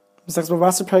Bava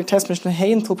Basra Perek Tes Mishnah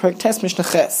Hey until Perek Tes Mishnah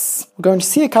Ches. We're going to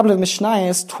see a couple of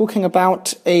Mishnayos talking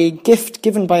about a gift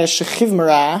given by a shechiv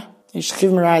marah. A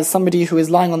shechiv marah is somebody who is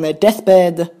lying on their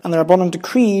deathbed, and the Rabbanon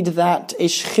decreed that a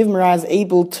shechiv marah is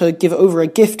able to give over a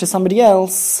gift to somebody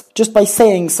else just by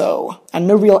saying so, and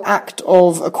no real act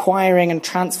of acquiring and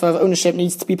transfer of ownership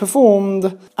needs to be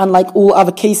performed, unlike all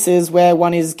other cases where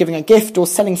one is giving a gift or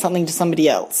selling something to somebody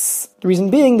else. The reason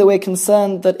being that we're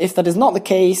concerned that if that is not the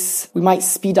case, we might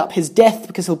speed up his death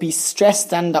because he'll be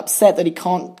stressed and upset that he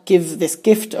can't give this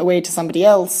gift away to somebody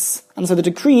else. And so the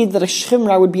decreed that a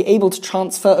shchimra would be able to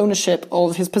transfer ownership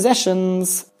of his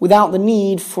possessions without the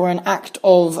need for an act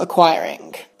of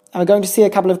acquiring. And we're going to see a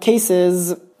couple of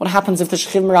cases. What happens if the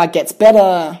shchimra gets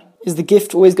better? Is the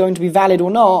gift always going to be valid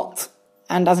or not?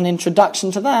 And as an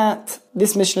introduction to that,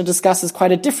 this Mishnah discusses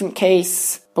quite a different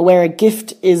case, but where a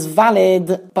gift is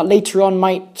valid, but later on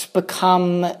might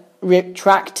become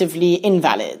retroactively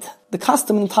invalid. The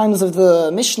custom in the times of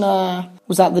the Mishnah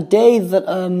was that the day that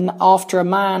after a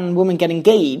man and woman get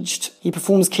engaged, he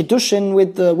performs kiddushin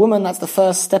with the woman. That's the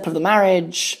first step of the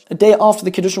marriage. A day after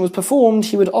the kiddushin was performed,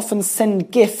 he would often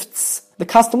send gifts. The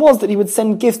custom was that he would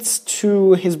send gifts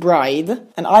to his bride,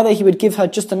 and either he would give her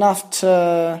just enough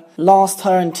to last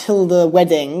her until the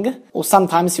wedding, or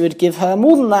sometimes he would give her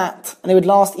more than that, and they would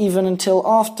last even until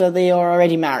after they are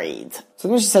already married. So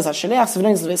the Mishnah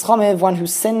says, one who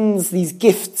sends these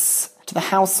gifts to the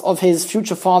house of his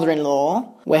future father-in-law,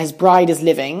 where his bride is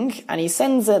living, and he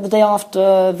sends it the day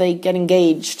after they get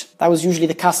engaged. That was usually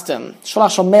the custom.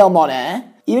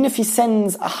 Even if he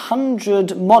sends 100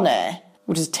 moneh,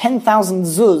 which is 10,000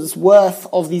 zuz worth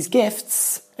of these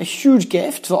gifts, a huge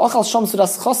gift,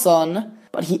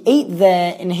 but he ate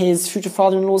there in his future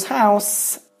father-in-law's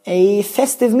house a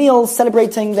festive meal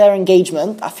celebrating their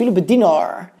engagement, afilu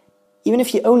b'dinar. Even if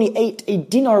he only ate a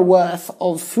dinar worth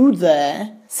of food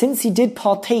there, since he did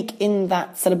partake in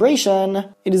that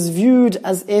celebration, it is viewed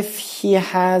as if he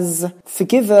has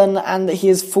forgiven and that he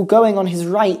is foregoing on his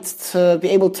right to be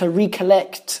able to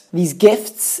recollect these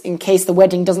gifts in case the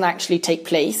wedding doesn't actually take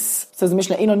place. Says the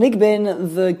Mishnah, Eino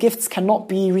Nigbin, the gifts cannot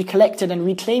be recollected and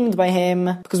reclaimed by him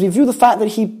because we view the fact that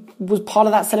he was part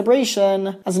of that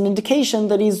celebration as an indication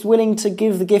that he's willing to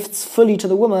give the gifts fully to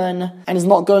the woman and is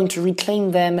not going to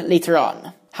reclaim them later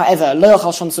on. However,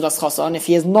 if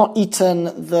he has not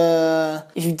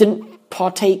if he didn't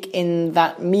partake in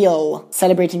that meal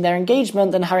celebrating their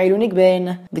engagement, then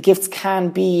the gifts can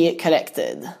be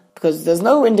collected. Because there's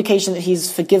no indication that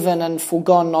he's forgiven and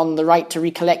foregone on the right to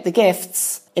recollect the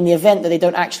gifts in the event that they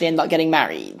don't actually end up getting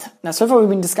married. Now, so far we've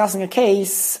been discussing a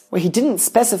case where he didn't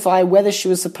specify whether she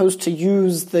was supposed to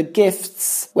use the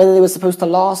gifts, whether they were supposed to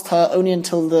last her only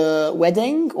until the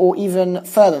wedding, or even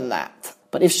further than that.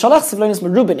 But if Sholach Sevlonis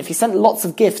Merubin, if he sent lots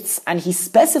of gifts, and he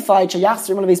specified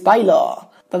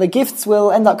that the gifts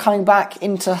will end up coming back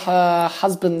into her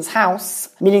husband's house,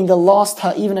 meaning they'll last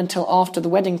her even until after the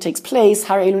wedding takes place,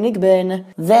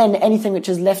 then anything which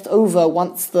is left over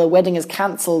once the wedding is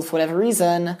cancelled for whatever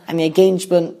reason, and the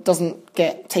engagement doesn't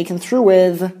get taken through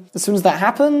with, as soon as that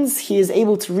happens, he is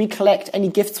able to recollect any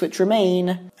gifts which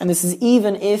remain, and this is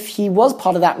even if he was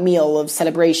part of that meal of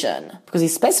celebration, because he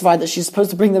specified that she's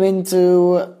supposed to bring them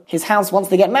into his house once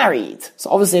they get married. So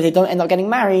obviously if they don't end up getting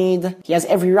married, he has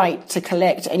every right to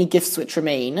collect any gifts which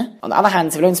remain. On the other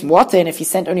hand, if he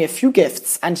sent only a few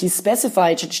gifts, and he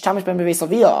specified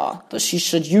that she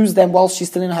should use them while she's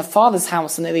still in her father's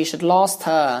house, and that they should last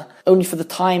her only for the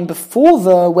time before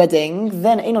the wedding,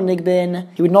 then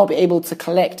he would not be able to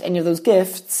collect any of those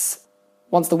gifts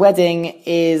once the wedding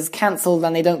is cancelled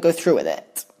and they don't go through with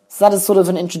it. So that is sort of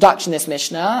an introduction to this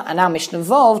Mishnah, and now Mishnah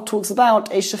Vav talks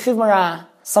about a shechiv marah,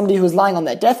 somebody who is lying on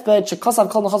their deathbed,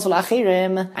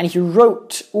 and he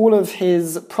wrote all of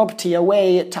his property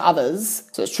away to others.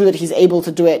 So it's true that he's able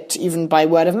to do it even by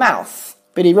word of mouth,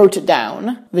 but he wrote it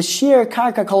down. V'shir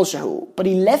karka kol shehu, but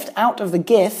he left out of the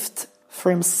gift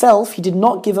for himself, he did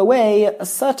not give away a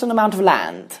certain amount of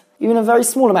land, even a very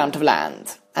small amount of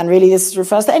land. And really this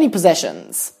refers to any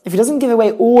possessions. If he doesn't give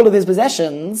away all of his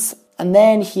possessions, and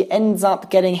then he ends up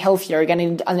getting healthier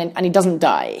again and he doesn't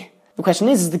die, the question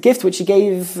is the gift which he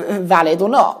gave valid or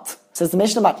not? Says the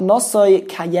Mishnah about Nosoi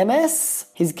Kayemes,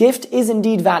 his gift is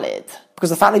indeed valid. Because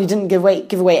the fact that he didn't give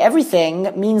away everything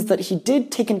means that he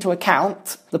did take into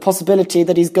account the possibility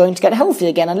that he's going to get healthy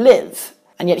again and live.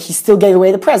 And yet he still gave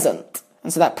away the present.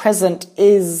 And so that present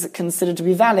is considered to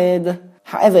be valid.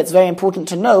 However, it's very important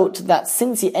to note that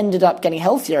since he ended up getting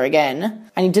healthier again,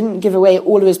 and he didn't give away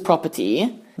all of his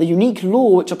property, the unique law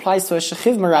which applies to a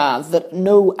shechiv marah, that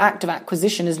no act of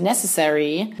acquisition is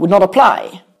necessary, would not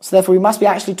apply. So therefore we must be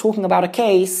actually talking about a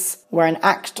case where an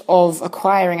act of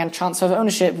acquiring and transfer of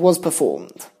ownership was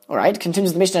performed. Alright,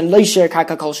 continues the Mishnah, Lo yishir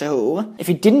karka kol shehu. If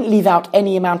he didn't leave out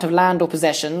any amount of land or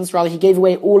possessions, rather he gave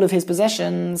away all of his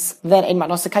possessions, then ein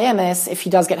matnosa kayemes, if he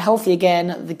does get healthy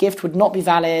again, the gift would not be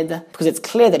valid, because it's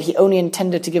clear that he only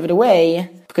intended to give it away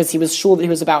because he was sure that he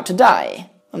was about to die.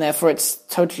 And therefore it's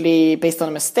totally based on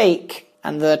a mistake,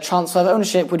 and the transfer of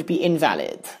ownership would be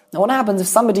invalid. Now what happens if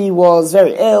somebody was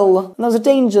very ill, and there was a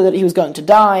danger that he was going to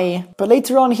die, but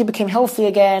later on he became healthy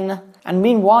again, and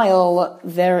meanwhile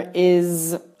there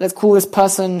is, let's call this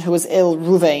person who was ill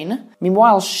Ruvain.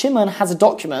 Meanwhile Shimon has a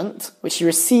document which he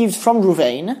received from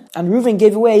Ruvain, and Ruvain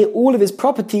gave away all of his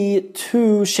property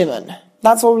to Shimon.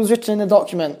 That's what was written in the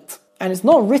document. And it's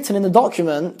not written in the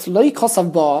document, Lo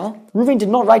yikosav ba, Ruvain did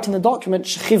not write in the document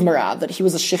shechiv mara, that he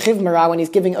was a shechiv mara when he's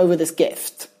giving over this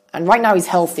gift. And right now he's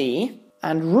healthy,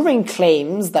 and Ruvain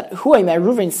claims that,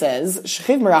 Ruvain says,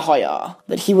 shechiv mara hoya,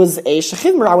 that he was a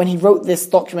shechiv mara when he wrote this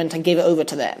document and gave it over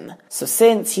to them. So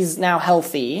since he's now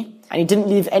healthy, and he didn't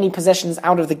leave any possessions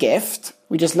out of the gift,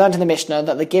 we just learned in the Mishnah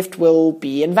that the gift will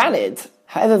be invalid.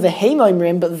 However, the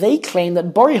Heimoimrim, but they claim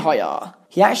that bori hoya,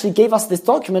 he actually gave us this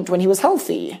document when he was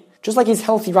healthy. Just like he's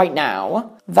healthy right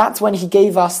now, that's when he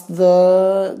gave us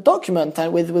the document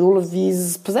with all of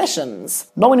these possessions.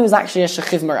 Not when he was actually a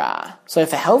shechiv mara. So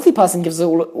if a healthy person gives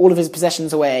all of his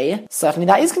possessions away, certainly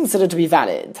that is considered to be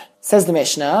valid. Says the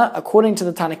Mishnah, according to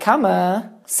the Tanna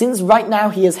Kama, since right now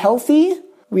he is healthy,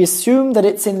 we assume that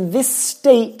it's in this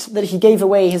state that he gave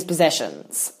away his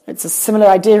possessions. It's a similar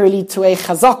idea really to a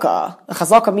chazaka. A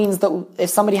chazaka means that if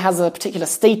somebody has a particular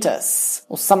status,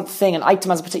 or something, an item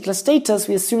has a particular status,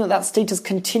 we assume that that status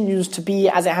continues to be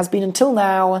as it has been until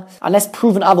now, unless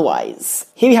proven otherwise.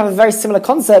 Here we have a very similar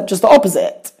concept, just the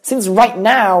opposite. Since right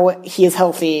now he is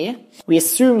healthy, we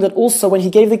assume that also when he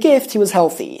gave the gift, he was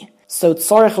healthy. So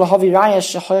tzorich lahavi raya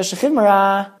shechoya shechiv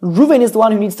mara. Ruvain is the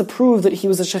one who needs to prove that he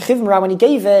was a shechiv mara when he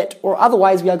gave it, or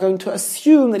otherwise we are going to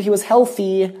assume that he was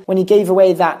healthy when he gave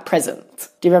away that present.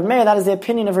 Dear Reb Meir, that is the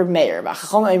opinion of Reb Meir.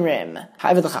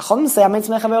 However, the Chacham say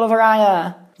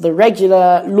the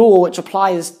regular law which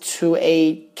applies to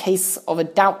a case of a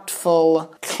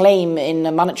doubtful claim in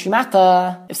a monetary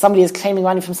matter, if somebody is claiming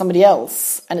money from somebody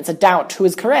else, and it's a doubt who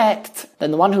is correct,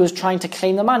 then the one who is trying to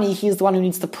claim the money, he is the one who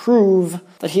needs to prove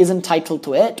that he is entitled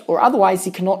to it, or otherwise he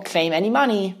cannot claim any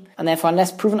money. And therefore,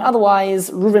 unless proven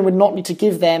otherwise, Reuven would not need to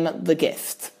give them the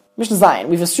gift. Mishnah Zayin,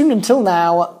 we've assumed until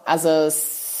now, as a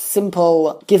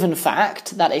simple given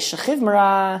fact, that a shechiv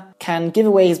mara can give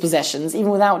away his possessions even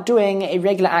without doing a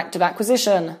regular act of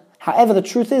acquisition. However, the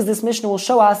truth is, this Mishnah will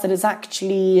show us that it's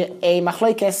actually a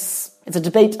machlokes, it's a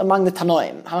debate among the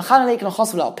Tanoim.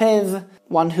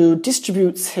 One who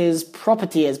distributes his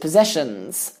property, his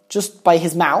possessions, just by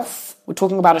his mouth. We're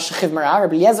talking about a shechiv mara.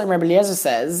 Rabbi Eliezer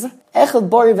says, echad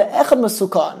bori ve'echad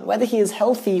masukan, whether he is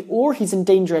healthy or he's in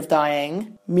danger of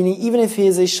dying, meaning even if he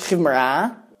is a shechiv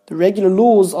mara, the regular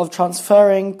laws of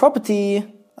transferring property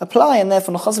apply, and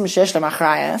therefore this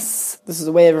is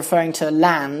a way of referring to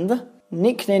land.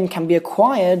 Niknin can be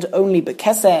acquired only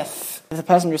bekesef, if the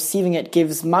person receiving it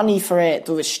gives money for it,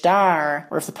 or vishtar,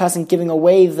 or if the person giving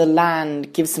away the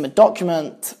land gives him a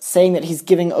document saying that he's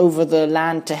giving over the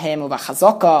land to him, or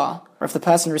v'chazaka, or if the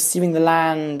person receiving the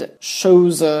land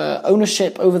shows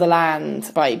ownership over the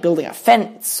land by building a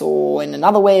fence, or in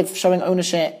another way of showing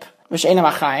ownership.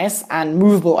 And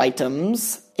movable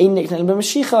items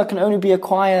can only be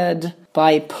acquired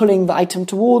by pulling the item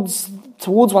towards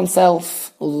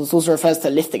oneself. This also refers to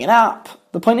lifting it up.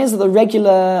 The point is that the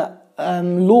regular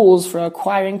laws for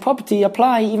acquiring property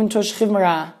apply even to a shechiv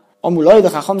mara. The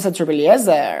Chacham said to Rabbi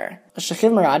Eliezer, a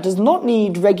shechiv mara does not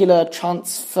need regular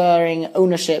transferring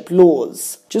ownership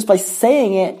laws. Just by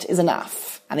saying it is enough.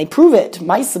 And they prove it.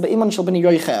 There's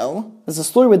a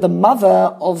story with the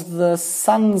mother of the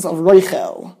sons of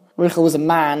Roichel. Roichel was a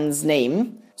man's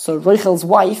name. So Roichel's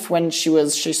wife, when she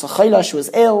was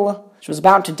ill, she was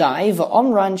about to die.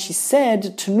 V'omran, she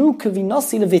said, Tanu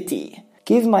kavinosi leviti,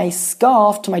 give my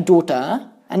scarf to my daughter.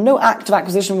 And no act of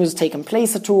acquisition was taken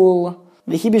place at all.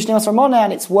 V'hibish nemasar moneh,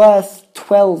 and it's worth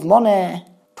 12 moneh,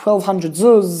 1,200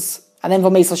 zuz. And then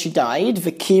v'meisel, she died.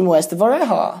 V'kimu es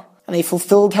devareha. And they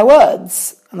fulfilled her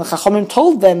words. And the Chachamim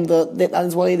told them that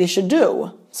is what they should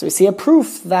do. So we see a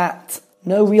proof that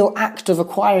no real act of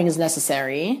acquiring is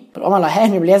necessary. But Omar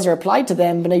Lahen, Rabbi Eliezer replied to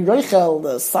them, B'nai Roichel,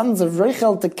 the sons of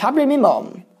Roichel, to Kabre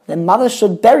Mimom. Their mother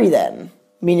should bury them.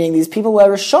 meaning these people were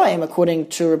Rishoim according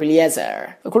to Rabbi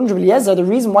Eliezer. According to Rabbi Eliezer, the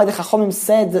reason why the Chachamim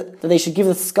said that they should give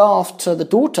the scarf to the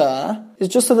daughter is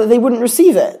just so that they wouldn't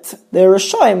receive it. They're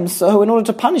Rishoim, so in order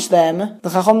to punish them, the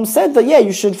Chachamim said that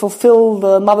you should fulfill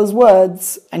the mother's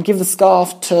words and give the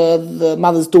scarf to the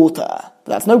mother's daughter.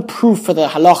 But that's no proof for the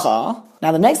halacha.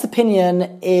 Now the next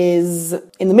opinion is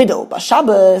in the middle.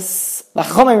 B'Shabbos, the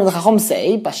Chacham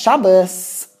say,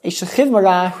 B'Shabbos, a shechiv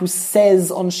mara who says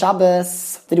on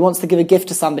Shabbos that he wants to give a gift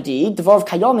to somebody, Devar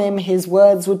Kayomim, his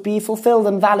words would be fulfilled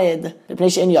and valid.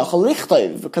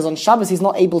 Because on Shabbos he's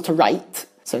not able to write.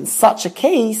 So in such a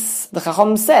case, the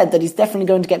Chacham said that he's definitely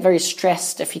going to get very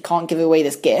stressed if he can't give away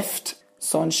this gift.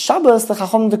 So on Shabbos, the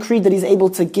Chacham decreed that he's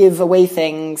able to give away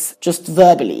things just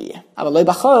verbally.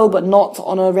 But not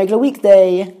on a regular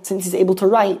weekday. Since he's able to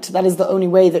write, that is the only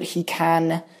way that he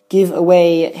can give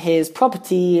away his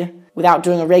property without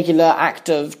doing a regular act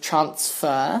of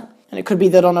transfer. And it could be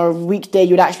that on a weekday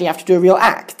you would actually have to do a real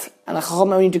act. And the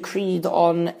Chacham only decreed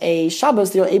on a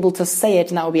Shabbos that you're able to say it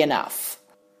and that will be enough.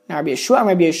 Now Rabbi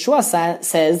Yeshua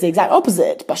says the exact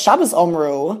opposite. But Shabbos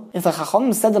Omru, if the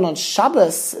Chacham said that on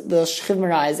Shabbos the Shechiv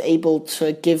Mara is able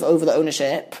to give over the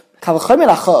ownership,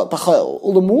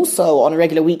 all the more so on a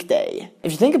regular weekday.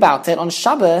 If you think about it, on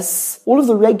Shabbos, all of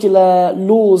the regular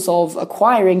laws of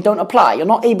acquiring don't apply. You're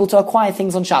not able to acquire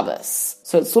things on Shabbos.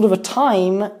 So it's sort of a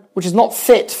time which is not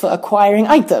fit for acquiring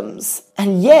items.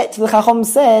 And yet the Chacham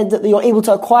said that you're able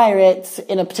to acquire it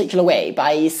in a particular way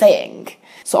by saying.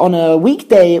 So on a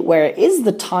weekday where it is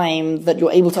the time that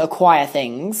you're able to acquire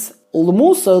things, all the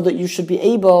more so that you should be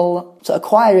able to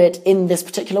acquire it in this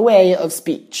particular way of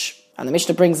speech. And the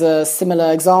Mishnah brings a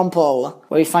similar example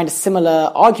where we find a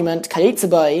similar argument,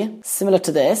 kayetzebai, similar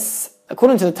to this.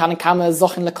 According to the Tanakhama,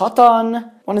 Zochin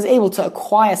Lekatan, one is able to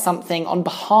acquire something on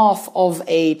behalf of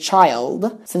a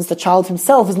child, since the child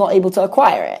himself is not able to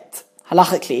acquire it.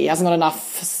 Halachically, he hasn't got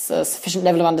enough sufficient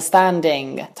level of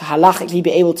understanding to halachically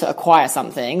be able to acquire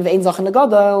something. Ve'ein Zochin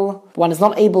Legadol, one is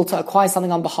not able to acquire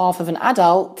something on behalf of an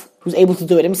adult who's able to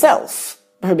do it himself.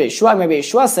 Rabbi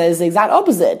Yeshua says the exact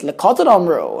opposite. Lekatan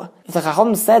Amru. If the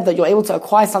Chacham said that you're able to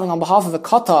acquire something on behalf of a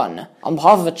katan, on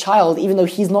behalf of a child, even though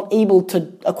he's not able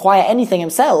to acquire anything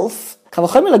himself, all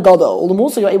the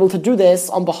more so you're able to do this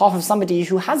on behalf of somebody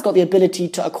who has got the ability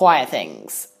to acquire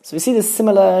things. So we see this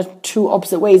similar two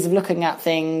opposite ways of looking at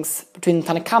things between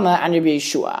Tanakhama and Rabbi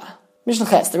Yeshua. Mishnah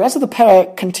Ches, the rest of the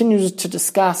parak continues to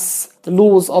discuss the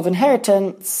laws of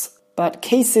inheritance, but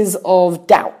cases of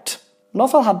doubt.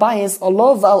 Nofal habayis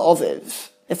olov al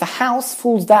oviv. If a house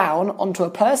falls down onto a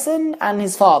person and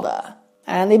his father,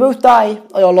 and they both die,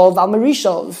 or olov al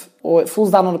marishov, or it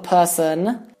falls down on a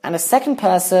person and a second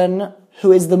person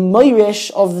who is the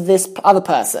moirish of this other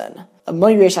person. A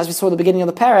moirish, as we saw at the beginning of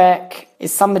the parak,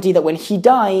 is somebody that when he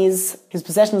dies, his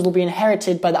possessions will be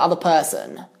inherited by the other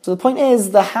person. So the point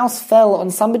is, the house fell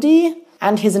on somebody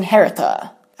and his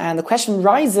inheritor. And the question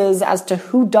rises as to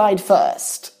who died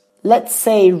first. Let's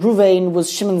say Ruvain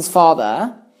was Shimon's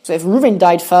father. So if Ruvain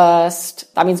died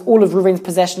first, that means all of Ruvain's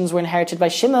possessions were inherited by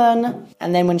Shimon.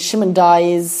 And then when Shimon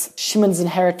dies, Shimon's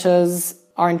inheritors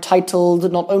are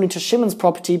entitled not only to Shimon's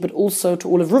property, but also to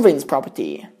all of Ruvain's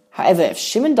property. However, if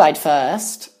Shimon died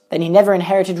first, then he never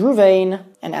inherited Ruvain,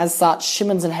 and as such,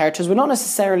 Shimon's inheritors would not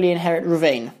necessarily inherit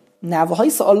Ruvain. Now, we're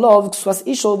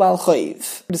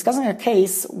discussing a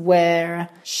case where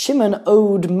Shimon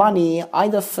owed money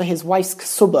either for his wife's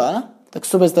ksuba. The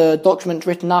ksuba is the document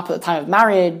written up at the time of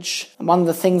marriage. And one of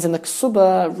the things in the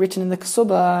ksuba, written in the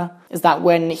ksuba, is that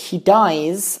when he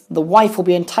dies, the wife will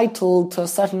be entitled to a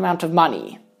certain amount of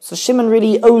money. So Shimon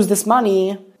really owes this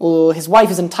money, or his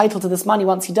wife is entitled to this money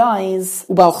once he dies,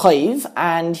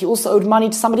 and he also owed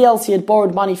money to somebody else. He had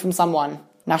borrowed money from someone.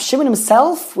 Now Shimon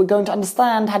himself, we're going to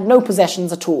understand, had no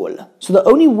possessions at all. So the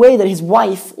only way that his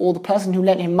wife or the person who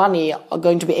lent him money are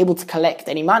going to be able to collect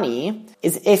any money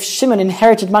is if Shimon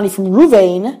inherited money from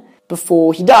Ruvain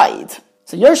before he died.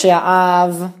 So Yoshei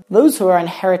Av, those who are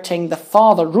inheriting the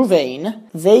father Ruvain,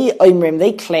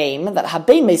 they claim that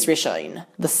Haben Meis Rishon,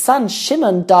 the son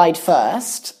Shimon died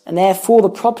first, and therefore the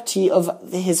property of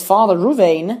his father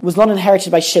Ruvain was not inherited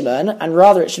by Shimon, and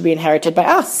rather it should be inherited by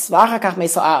us.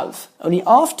 Only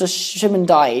after Shimon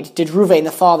died did Ruvain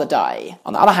the father die.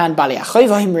 On the other hand, Bali Achov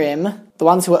Himrim, the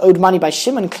ones who were owed money by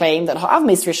Shimon claim that Ha'av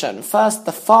Meis Rishon, first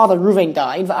the father Ruvain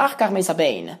died, V'achkach Meis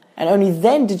Haben, and only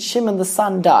then did Shimon the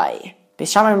son die.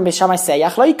 Beis Shammai and Beis Shammai say,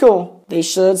 they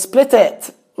should split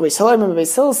it. The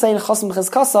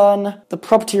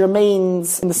property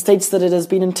remains in the states that it has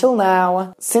been until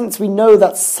now, since we know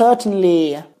that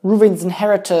certainly Reuven's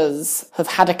inheritors have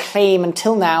had a claim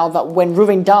until now that when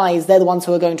Reuven dies, they're the ones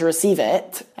who are going to receive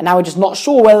it. And now we're just not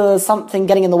sure whether there's something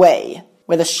getting in the way,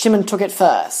 whether Shimon took it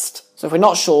first. So if we're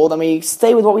not sure, then we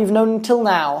stay with what we've known until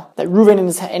now, that Reuven and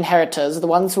his inheritors are the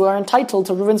ones who are entitled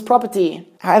to Reuven's property.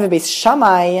 However, Beis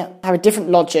Shammai have a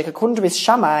different logic. According to Beis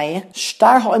Shammai,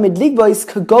 Shtar ha'omed ligbois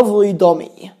k'govui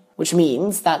domi, which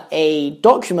means that a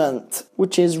document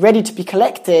which is ready to be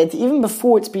collected, even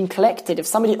before it's been collected, if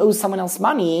somebody owes someone else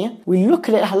money, we look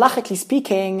at it, halachically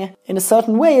speaking, in a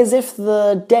certain way as if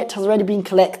the debt has already been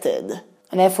collected.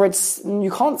 And therefore you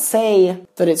can't say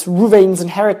that it's Reuven's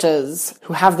inheritors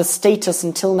who have the status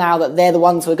until now that they're the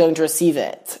ones who are going to receive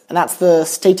it. And that's the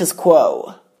status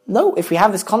quo. No, if we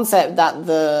have this concept that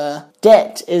the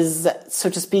debt is, so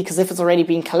to speak, as if it's already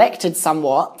been collected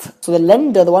somewhat, so the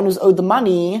lender, the one who's owed the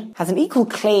money, has an equal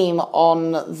claim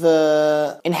on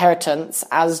the inheritance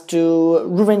as do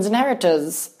Reuven's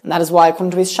inheritors. And that is why,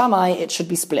 according to Beis Shammai, it should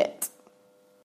be split.